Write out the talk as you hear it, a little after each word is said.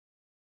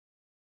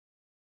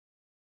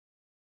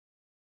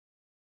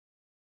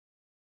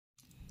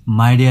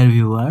My dear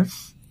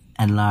viewers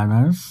and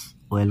learners,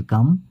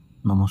 welcome,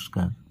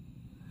 namaskar.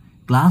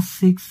 Class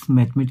 6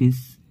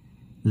 Mathematics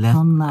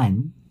Lesson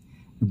 9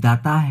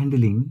 Data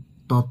Handling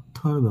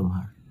তথ্যৰ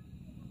ব্যৱহাৰ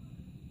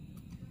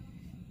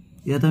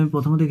ইয়াত আমি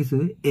প্ৰথমতে দেখিছো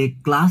a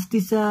class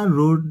teacher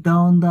wrote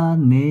down the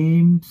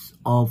names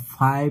of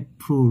 5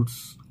 fruits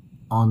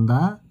on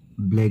the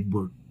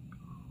blackboard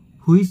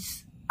which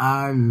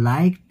are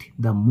liked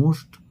the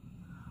most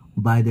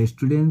by the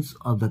students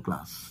of the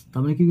class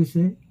তাৰমানে কি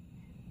কৈছে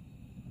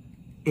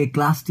a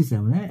class teacher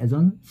মানে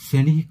এজন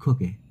শ্ৰেণী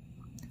শিক্ষকে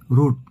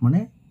wrote মানে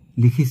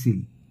লিখিছিল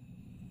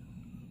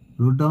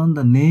wrote down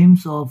the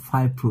names of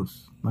 5 fruits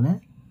মানে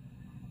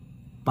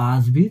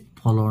 5 বিধ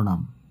ফলৰ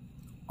নাম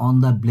on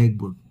the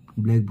blackboard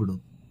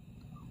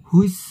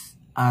which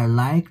are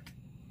liked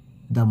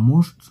the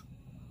most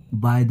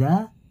by the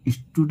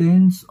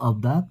students of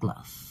the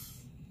class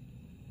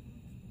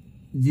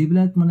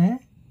যিবিলাক মানে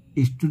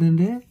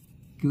ষ্টুডেন্টে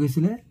কি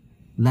কৈছিলে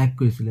লাইক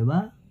কৰিছিলে বা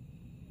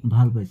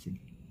ভাল পাইছিল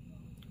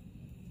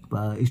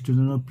বা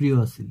ষ্টুডেন্টৰ প্ৰিয়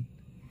আছিল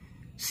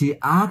she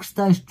asked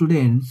the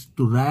students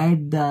to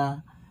write the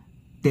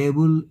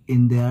table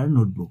in their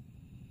notebook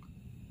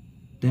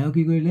তেওঁ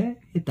কি কৰিলে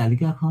এই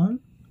তালিকাখন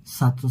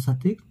ছাত্ৰ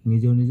ছাত্ৰীক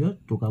নিজৰ নিজৰ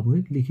টকা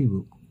বহীত লিখিব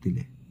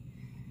দিলে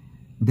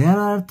there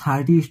are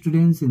 30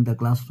 students in the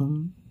classroom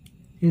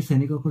এই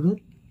শ্ৰেণীকক্ষত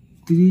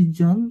 30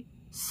 জন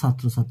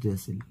ছাত্ৰ ছাত্ৰী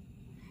আছিল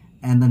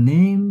and the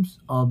names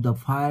of the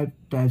 5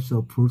 types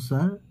of fruits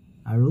are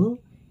আৰু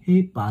এই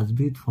 5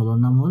 বিধ ফলৰ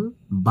নাম হ'ল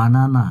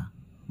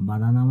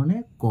banana মানে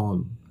কল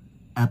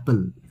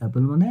apple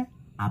মানে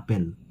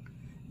আপেল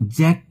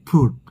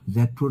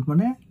jackfruit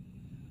মানে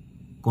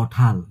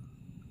কঁঠাল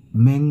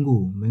mango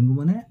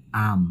মানে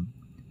আম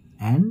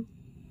and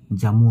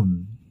jamun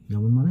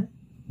মানে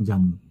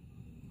জামু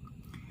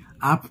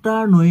after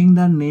knowing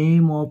the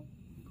name of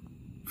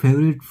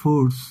favorite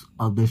fruits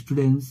of the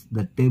students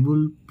the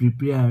table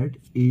prepared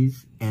is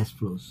as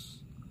follows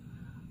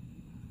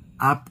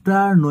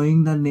after knowing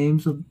the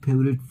names of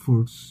favorite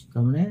fruits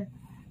তাৰমানে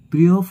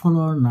প্ৰিয়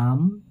ফলৰ নাম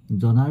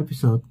জনাৰ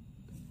পিছত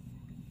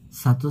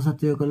ছাত্ৰ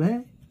ছাত্ৰীসকলে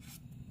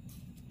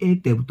এই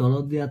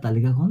তলত দিয়া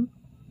তালিকাখন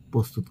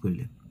প্ৰস্তুত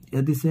কৰিলে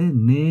ইয়াত দিছে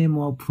নেম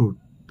অফ ফ্ৰুট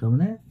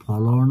তাৰমানে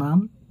ফলৰ নাম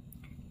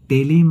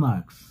টেলি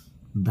মাৰ্কছ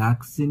দাগ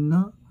চিহ্ন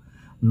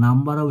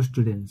নাম্বাৰ অফ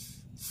ষ্টুডেণ্টছ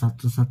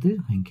ছাত্ৰ ছাত্ৰীৰ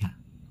সংখ্যা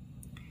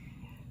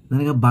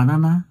যেনেকৈ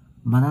বানানা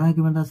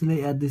কিমানটা আছিলে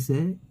ইয়াত দিছে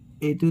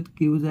এইটোত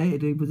কি বুজায়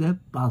এইটো বুজায়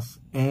 5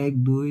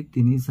 1 2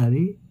 3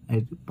 4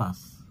 এইটো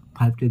 5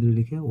 5 তে ধৰি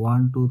লিখে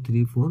 1 2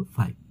 3 4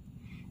 5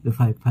 the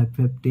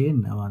 5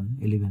 10 1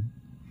 11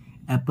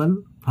 apple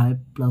 5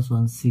 plus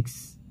 1 6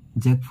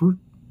 jackfruit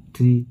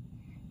 3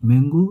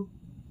 mango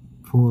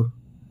 4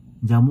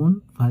 jamun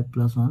 5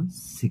 plus 1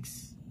 6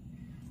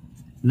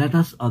 let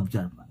us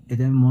observe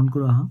এটা আমি মন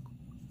কৰো আহক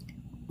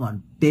 1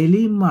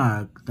 tally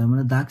mark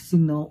তাৰমানে দাগ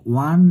চিহ্ন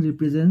 1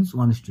 represents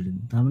one student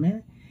তাৰমানে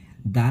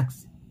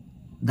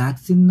দাগ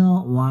চিহ্ন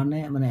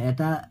 1 মানে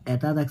এটা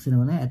দাগ চিহ্ন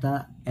মানে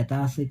এটা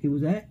আছে কি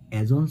বুজায়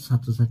এজন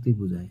ছাত্ৰ ছাত্ৰী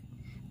বুজায়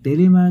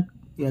tally mark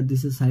ইয়াত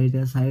দিছে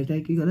চাৰিটা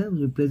কি কৰে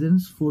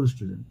represents 4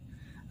 student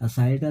আৰ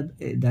চাৰিটা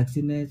দাগ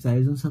চিহ্নে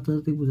চাৰিজন ছাত্ৰ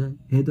ছাত্ৰীক বুজায়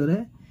সেইদৰে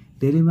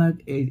tally mark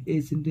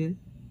এই চিহ্নে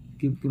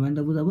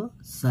কিমানটা বুজাব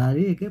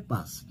 4 1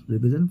 5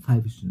 represent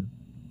 5 student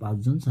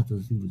 5 জন ছাত্ৰ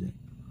ছাত্ৰীক বুজায়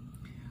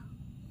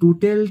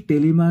total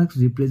tally marks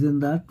represent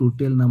the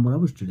total number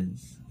of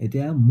students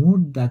এতিয়া মুঠ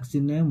দাগ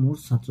চিহ্নে মুঠ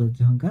ছাত্ৰ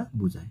ছাত্ৰীৰ সংখ্যা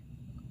বুজায়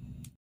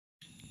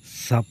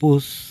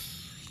suppose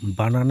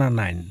banana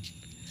 9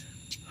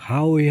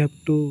 how we have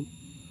to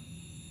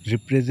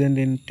represent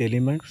in tally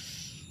marks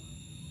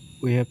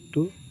we have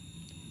to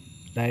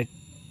write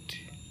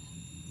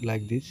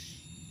like this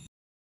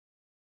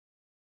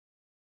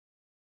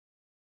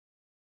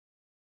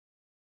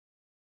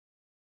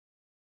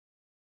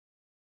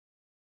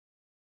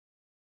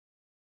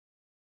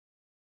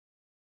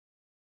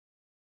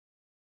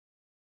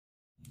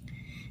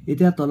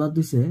এতিয়া তলত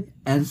দিছে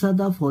answer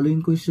the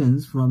following questions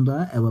from the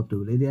above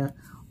table এতিয়া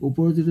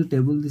ওপৰৰ যেটো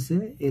টেবুল দিছে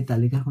এই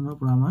তালিকাখনৰ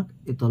পৰা আমাক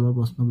এই তলৰ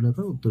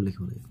প্ৰশ্নবিলাকৰ উত্তৰ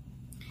লিখিব লাগিব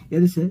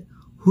ইয়াত দিছে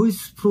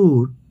which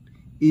fruit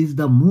is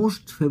the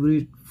most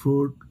favorite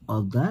fruit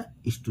of the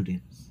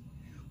students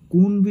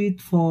কোনবিধ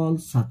ফল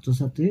ছাত্ৰ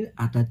ছাত্ৰীৰ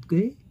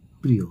আটাইতকৈ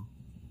প্ৰিয়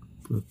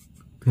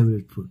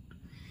ফেভাৰিট ফ্ৰুট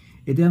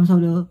এতিয়া আমি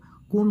চাওঁ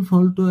কোন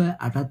ফলটো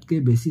আটাইতকৈ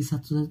বেছি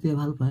ছাত্ৰ ছাত্ৰীয়ে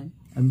ভাল পায়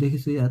আমি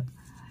দেখিছো ইয়াত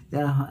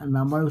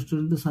নাম্বাৰ অফ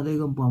ষ্টুডেণ্ট চালে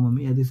গম পাম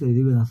আমি ইয়াত দিছে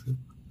 11 আছে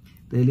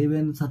তো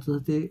 11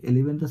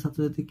 ছাত্ৰ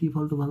ছাত্ৰী কি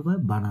ফলটো ভাল পায়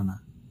বানানা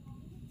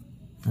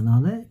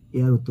তেনেহলে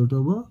ইয়াৰ উত্তৰটো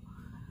হ'ব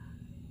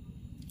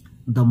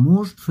the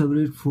most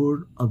favorite food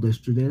of the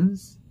students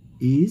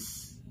is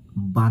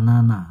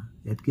banana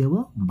ইয়াত কি হ'ব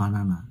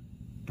বানানা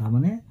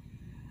তাৰমানে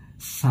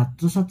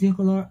ছাত্ৰ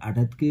ছাত্ৰীসকলৰ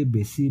আটাইতকৈ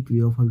বেছি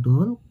প্ৰিয় ফলটো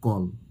হ'ল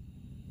কল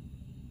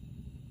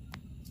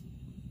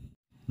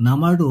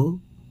number 2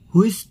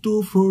 which two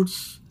fruits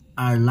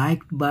are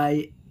liked by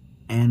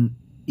an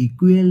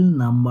equal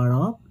number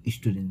of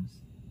students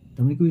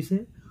তাৰমানে কি হৈছে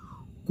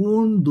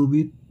কোন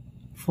দুবিধ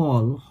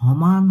ফল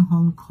সমান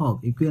সংখ্যক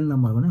ইকুৱেল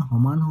নাম্বাৰ মানে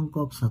সমান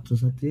সংখ্যক ছাত্ৰ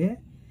ছাত্ৰীয়ে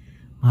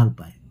ভাল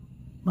পায়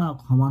বা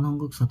সমান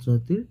সংখ্যক ছাত্ৰ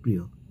ছাত্ৰীৰ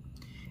প্ৰিয়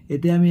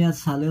এতিয়া আমি ইয়াত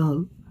চালে হল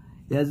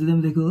ইয়াত যদি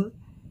আমি দেখো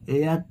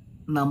ইয়াত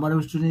নাম্বাৰ অফ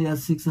ষ্টুডেন্ট ইয়াত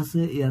 6 আছে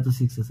ইয়াতো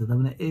 6 আছে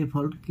তাৰমানে এই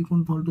ফলটো কি কোন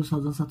ফলটো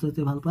ছজন ছাত্ৰ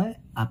ছাত্ৰীয়ে ভাল পায়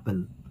আপেল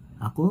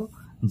আকৌ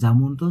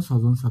জামুনটো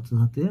ছজন ছাত্ৰ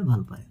ছাত্ৰীয়ে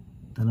ভাল পায়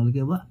তেনেহলে কি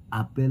হ'ব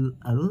আপেল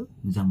আৰু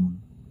জামুন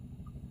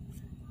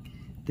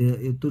তে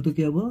এটোটো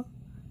কি হ'ব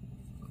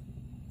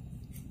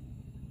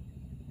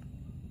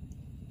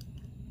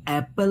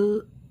apple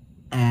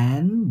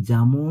and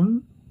jamun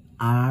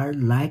are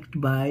liked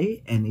by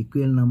an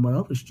equal number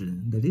of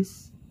students that is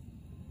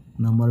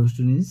number of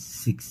students is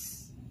 6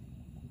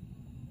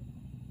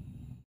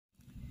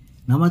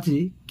 number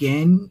 3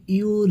 can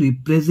you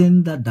represent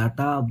the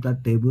data of the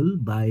table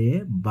by a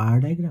bar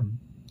diagram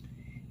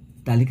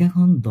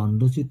তালিকাখন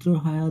দণ্ডচিত্ৰৰ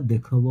সহায়ত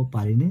দেখাব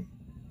পাৰিনে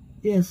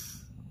yes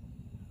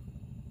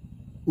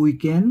we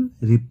can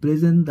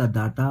represent the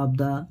data of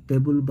the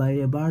table by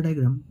a bar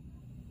diagram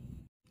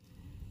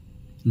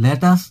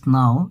let us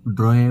now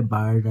draw a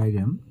bar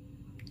diagram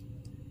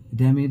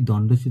এতিয়া আমি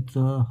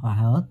দণ্ডচিত্ৰৰ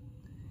সহায়ত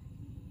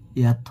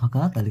ইয়াত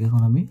থকা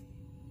তালিকাখন আমি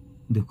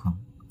দেখুৱাম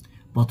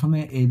প্ৰথমে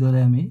এই দৰে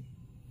আমি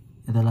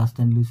এটা লাষ্ট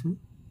টাইম লৈছো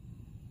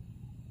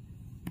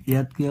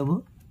ইয়াত কি হ'ব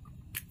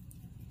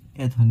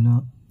এ ধন্য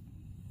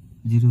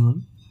 0 হল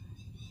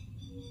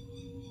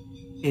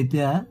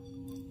এতিয়া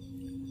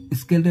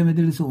স্কেল টাইম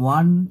এতে লৈছো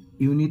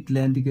 1 unit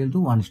length equal to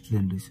 1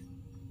 student লৈছো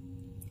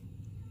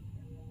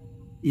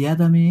ইয়াত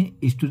আমি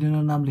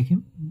স্টুডেন্টৰ নাম লিখিম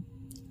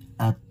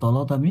আৰ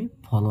তলত আমি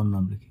ফলৰ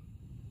নাম লিখিম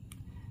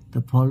তো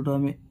ফলটো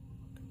আমি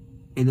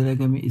এদৰে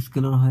আমি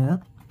স্কেলৰ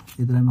সহায়ত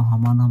এদৰে আমি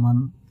সমান সমান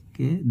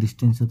কে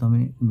ডিসটেন্সত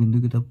আমি বিন্দু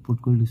কিটা পুট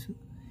কৰি লৈছো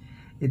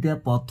এতিয়া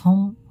প্ৰথম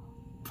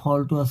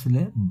ফলটো আছিল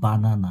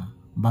বানানা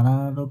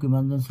বানানাটো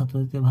কিমানজন ছাত্ৰ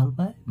ছাত্ৰীয়ে ভাল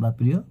পায় বা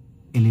প্ৰিয়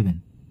 11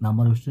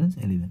 নাম্বাৰ অফ ষ্টুডেন্টস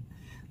 11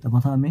 তো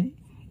প্ৰথম আমি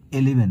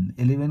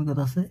 11 কত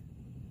আছে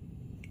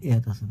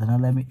ইয়াত আছে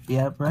তেনেহলে আমি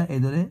ইয়াৰ পৰা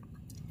এদৰে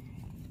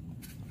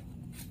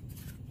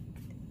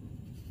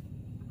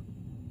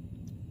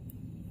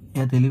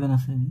ইয়াত 11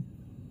 আছে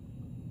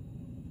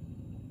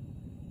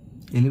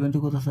 11 টো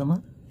কত আছে আমাৰ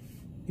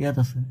ইয়াত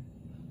আছে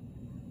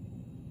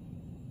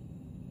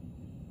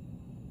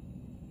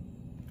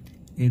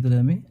এইদৰে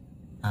আমি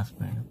আস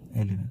পাইলাম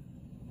 11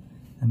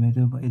 আমি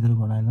এইটো এইদৰে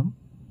বনাইলাম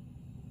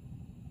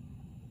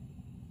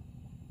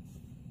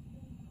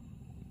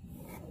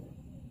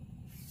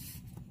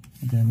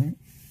এটা আমি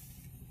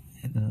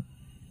এটা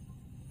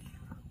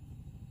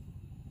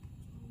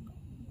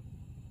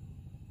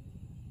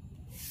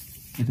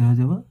এটা হয়ে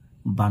যাব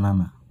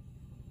banana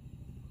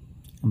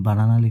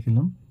banana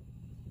লিখিলাম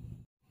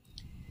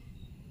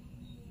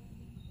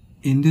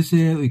in this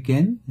way we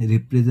can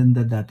represent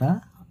the data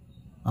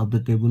of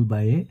the table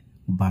by a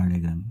bar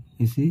diagram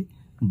you see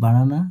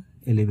banana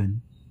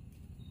 11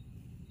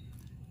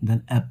 then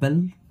apple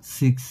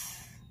 6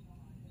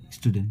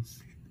 students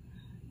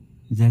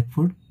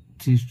jackfruit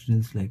 3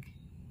 students like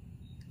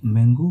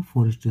mango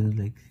 4 students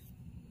like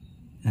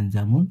and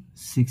jamun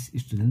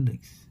 6 students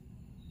likes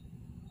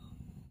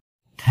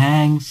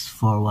thanks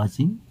for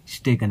watching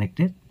stay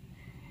connected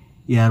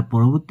ইয়াৰ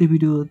পৰৱৰ্তী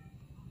ভিডিঅ'ত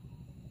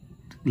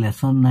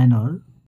lesson 9 or